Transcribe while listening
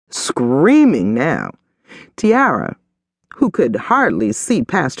screaming now. Tiara, who could hardly see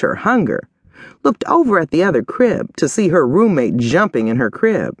past her hunger, looked over at the other crib to see her roommate jumping in her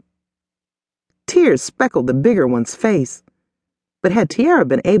crib. Tears speckled the bigger one's face, but had Tiara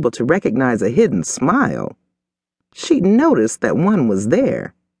been able to recognize a hidden smile, she'd noticed that one was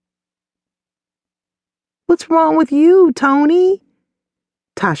there. "What's wrong with you, Tony?"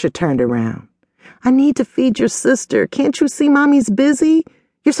 Tasha turned around. "I need to feed your sister. Can't you see Mommy's busy?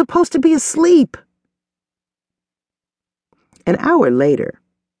 You're supposed to be asleep." An hour later,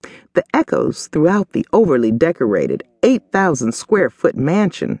 the echoes throughout the overly decorated 8,000-square-foot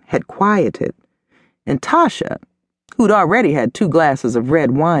mansion had quieted, and Tasha, who'd already had 2 glasses of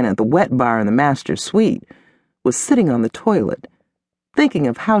red wine at the wet bar in the master suite, was sitting on the toilet, thinking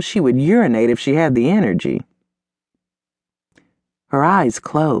of how she would urinate if she had the energy. Her eyes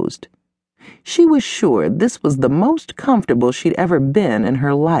closed. She was sure this was the most comfortable she'd ever been in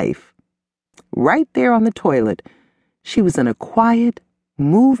her life. Right there on the toilet, she was in a quiet,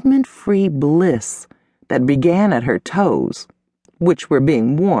 movement-free bliss that began at her toes, which were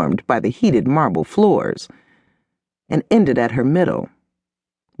being warmed by the heated marble floors, and ended at her middle,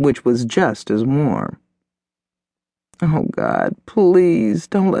 which was just as warm. "Oh, God, please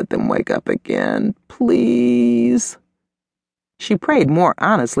don't let them wake up again, please." She prayed more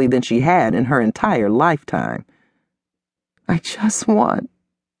honestly than she had in her entire lifetime. I just want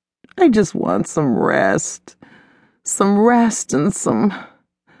some rest. Some rest and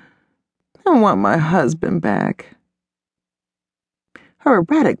I want my husband back." Her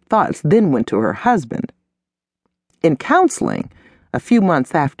erratic thoughts then went to her husband. In counseling, a few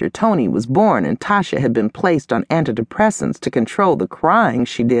months after Tony was born and Tasha had been placed on antidepressants to control the crying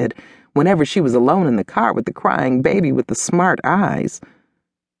she did whenever she was alone in the car with the crying baby with the smart eyes,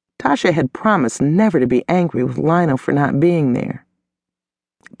 Tasha had promised never to be angry with Lionel for not being there.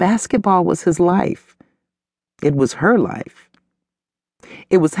 Basketball was his life. It was her life.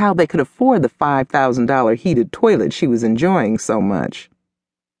 It was how they could afford the $5,000 heated toilet she was enjoying so much.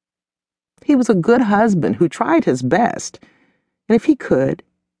 He was a good husband who tried his best, and if he could,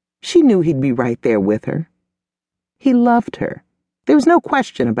 she knew he'd be right there with her. He loved her. There was no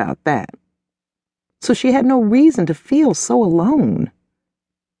question about that. So she had no reason to feel so alone.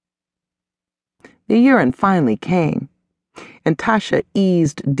 The urine finally came, and Tasha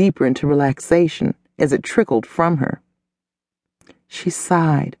eased deeper into relaxation as it trickled from her. She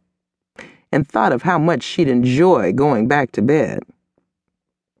sighed and thought of how much she'd enjoy going back to bed.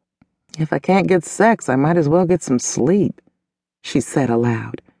 "If I can't get sex, I might as well get some sleep," she said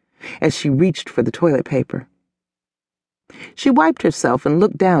aloud as she reached for the toilet paper. She wiped herself and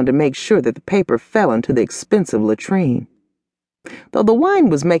looked down to make sure that the paper fell into the expensive latrine. Though the wine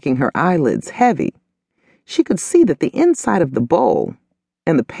was making her eyelids heavy, she could see that the inside of the bowl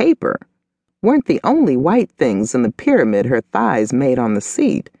and the paper weren't the only white things in the pyramid her thighs made on the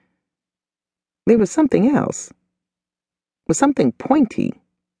seat. There was something else. Was something pointy,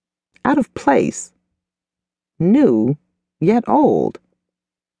 out of place, new yet old.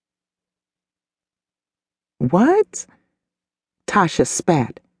 "What?" Tasha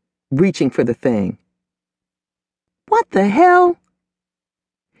spat, reaching for the thing. "What the hell?"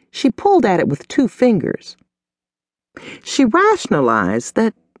 She pulled at it with 2 fingers. She rationalized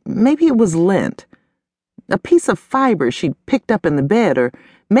that maybe it was lint, a piece of fiber she'd picked up in the bed, or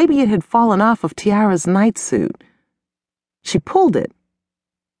maybe it had fallen off of Tiara's nightsuit. She pulled it,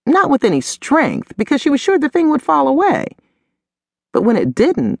 not with any strength, because she was sure the thing would fall away. But when it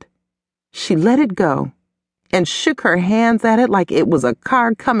didn't, she let it go and shook her hands at it like it was a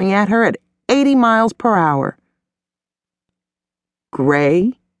car coming at her at 80 miles per hour.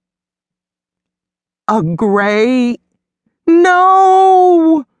 Gray? A gray?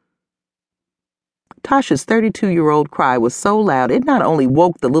 No! Tasha's 32-year-old cry was so loud it not only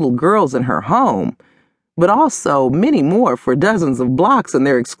woke the little girls in her home, but also many more for dozens of blocks in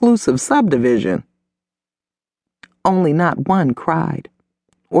their exclusive subdivision. Only not one cried,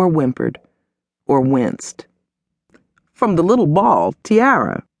 or whimpered, or winced. From the little ball,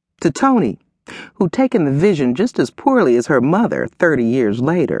 Tiara, to Tony, who'd taken the vision just as poorly as her mother 30 years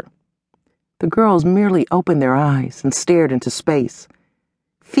later. The girls merely opened their eyes and stared into space,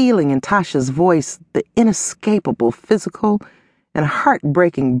 feeling in Tasha's voice the inescapable physical and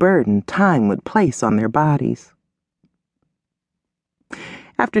heartbreaking burden time would place on their bodies.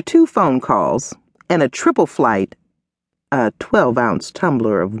 After 2 phone calls and a triple flight, a 12-ounce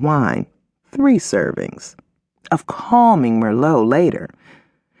tumbler of wine, 3 servings of calming Merlot later,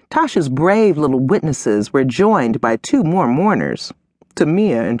 Tasha's brave little witnesses were joined by 2 more mourners,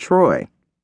 Tamia and Troy.